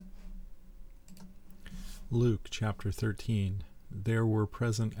Luke chapter 13. There were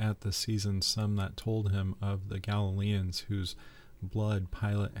present at the season some that told him of the Galileans whose blood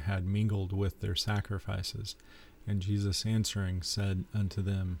Pilate had mingled with their sacrifices. And Jesus answering said unto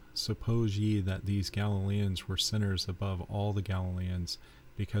them, Suppose ye that these Galileans were sinners above all the Galileans,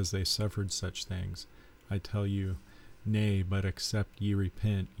 because they suffered such things? I tell you, nay, but except ye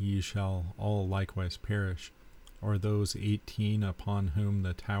repent, ye shall all likewise perish. Or those 18 upon whom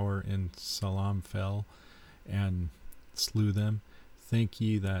the tower in Siloam fell, and slew them, think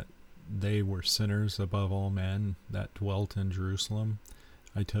ye that they were sinners above all men that dwelt in Jerusalem?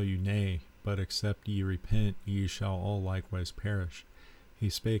 I tell you, nay, but except ye repent, ye shall all likewise perish. He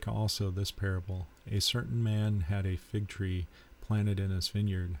spake also this parable. A certain man had a fig tree planted in his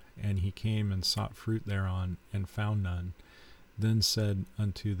vineyard, and he came and sought fruit thereon, and found none. Then said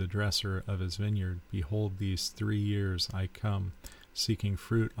unto the dresser of his vineyard, Behold, these 3 years I come, seeking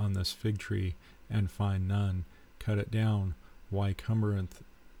fruit on this fig tree, and find none. Cut it down. Why cumbereth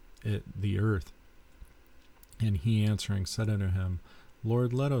it the earth? And he answering said unto him,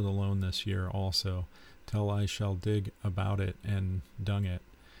 Lord, let it alone this year also, till I shall dig about it and dung it.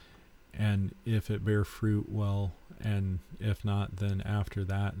 And if it bear fruit, well, and if not, then after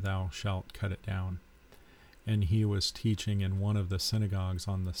that thou shalt cut it down. And he was teaching in one of the synagogues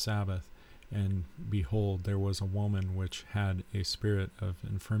on the Sabbath, and behold, there was a woman which had a spirit of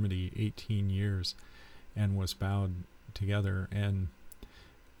infirmity 18 years, and was bowed together, and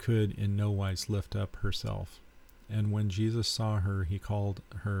could in no wise lift up herself. And when Jesus saw her, he called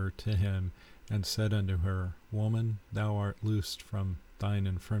her to him, and said unto her, Woman, thou art loosed from thine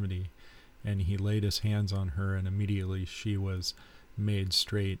infirmity. And he laid his hands on her, and immediately she was made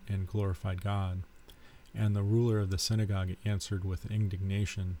straight, and glorified God. And the ruler of the synagogue answered with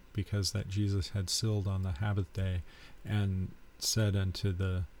indignation, because that Jesus had sealed on the Sabbath day, and said unto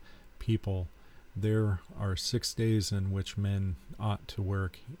the people, There are 6 days in which men ought to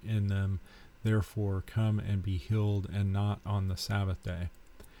work in them, therefore come and be healed, and not on the Sabbath day.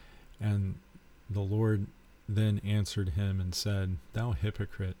 And the Lord then answered him and said, Thou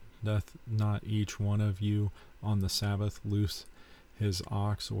hypocrite, doth not each one of you on the Sabbath loose his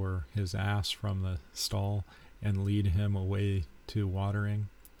ox or his ass from the stall, and lead him away to watering?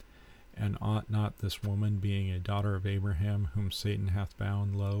 And ought not this woman, being a daughter of Abraham, whom Satan hath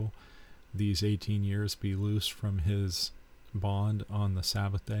bound, lo, these 18 years, be loosed from his bond on the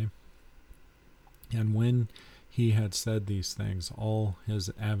Sabbath day? And when he had said these things, all his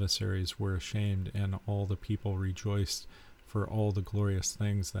adversaries were ashamed, and all the people rejoiced for all the glorious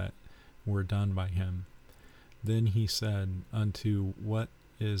things that were done by him. Then he said, Unto what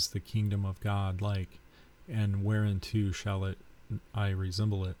is the kingdom of God like, and whereunto shall I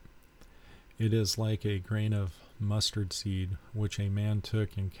resemble it? It is like a grain of mustard seed, which a man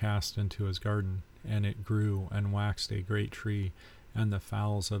took and cast into his garden, and it grew and waxed a great tree, and the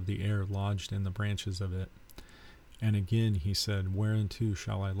fowls of the air lodged in the branches of it. And again he said, Whereunto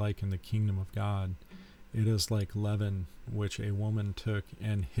shall I liken the kingdom of God? It is like leaven, which a woman took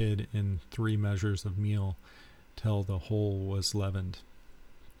and hid in 3 measures of meal, till the whole was leavened.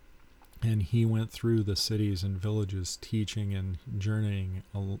 And he went through the cities and villages, teaching and journeying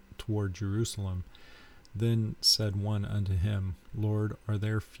toward Jerusalem. Then said one unto him, Lord, are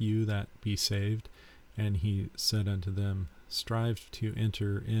there few that be saved? And he said unto them, Strive to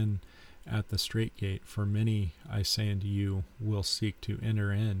enter in at the strait gate, for many, I say unto you, will seek to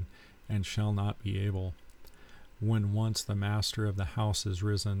enter in, and shall not be able. When once the master of the house is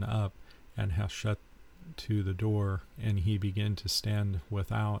risen up, and hath shut to the door, and he begin to stand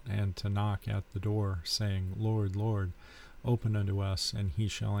without, and to knock at the door, saying, Lord, Lord, open unto us. And he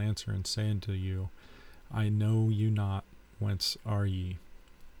shall answer and say unto you, I know you not, whence are ye?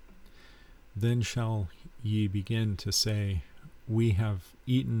 Then shall ye begin to say, We have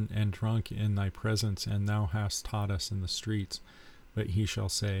eaten and drunk in thy presence, and thou hast taught us in the streets. But he shall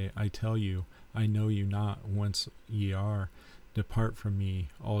say, I tell you, I know you not, whence ye are. Depart from me,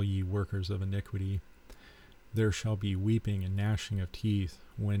 all ye workers of iniquity. There shall be weeping and gnashing of teeth,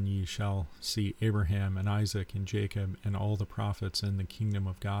 when ye shall see Abraham and Isaac and Jacob and all the prophets in the kingdom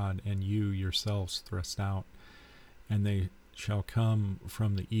of God, and you yourselves thrust out. And they shall come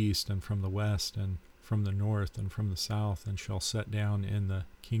from the east and from the west, and from the north and from the south, and shall set down in the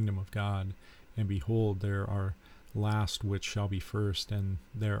kingdom of God. And behold, there are last which shall be first, and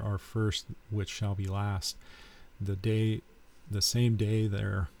there are first which shall be last. The same day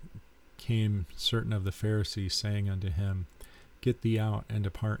there came certain of the Pharisees, saying unto him, Get thee out, and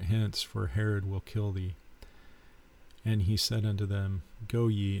depart hence, for Herod will kill thee. And he said unto them, Go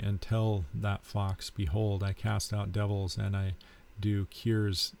ye, and tell that fox, Behold, I cast out devils, and I do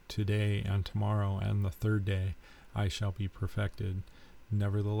cures today and tomorrow, and the third day I shall be perfected.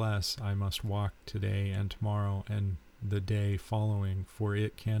 Nevertheless, I must walk today and tomorrow and the day following, for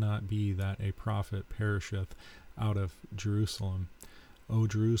it cannot be that a prophet perisheth out of Jerusalem. O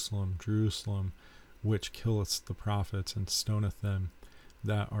Jerusalem, Jerusalem, which killest the prophets and stoneth them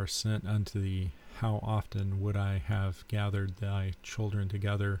that are sent unto thee, how often would I have gathered thy children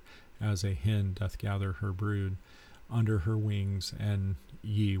together, as a hen doth gather her brood under her wings, and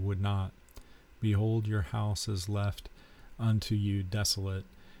ye would not. Behold, your house is left unto you desolate,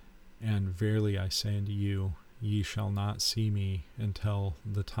 and verily I say unto you, ye shall not see me until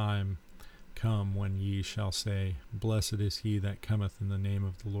the time come when ye shall say, Blessed is he that cometh in the name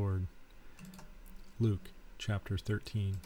of the Lord. Luke chapter 13.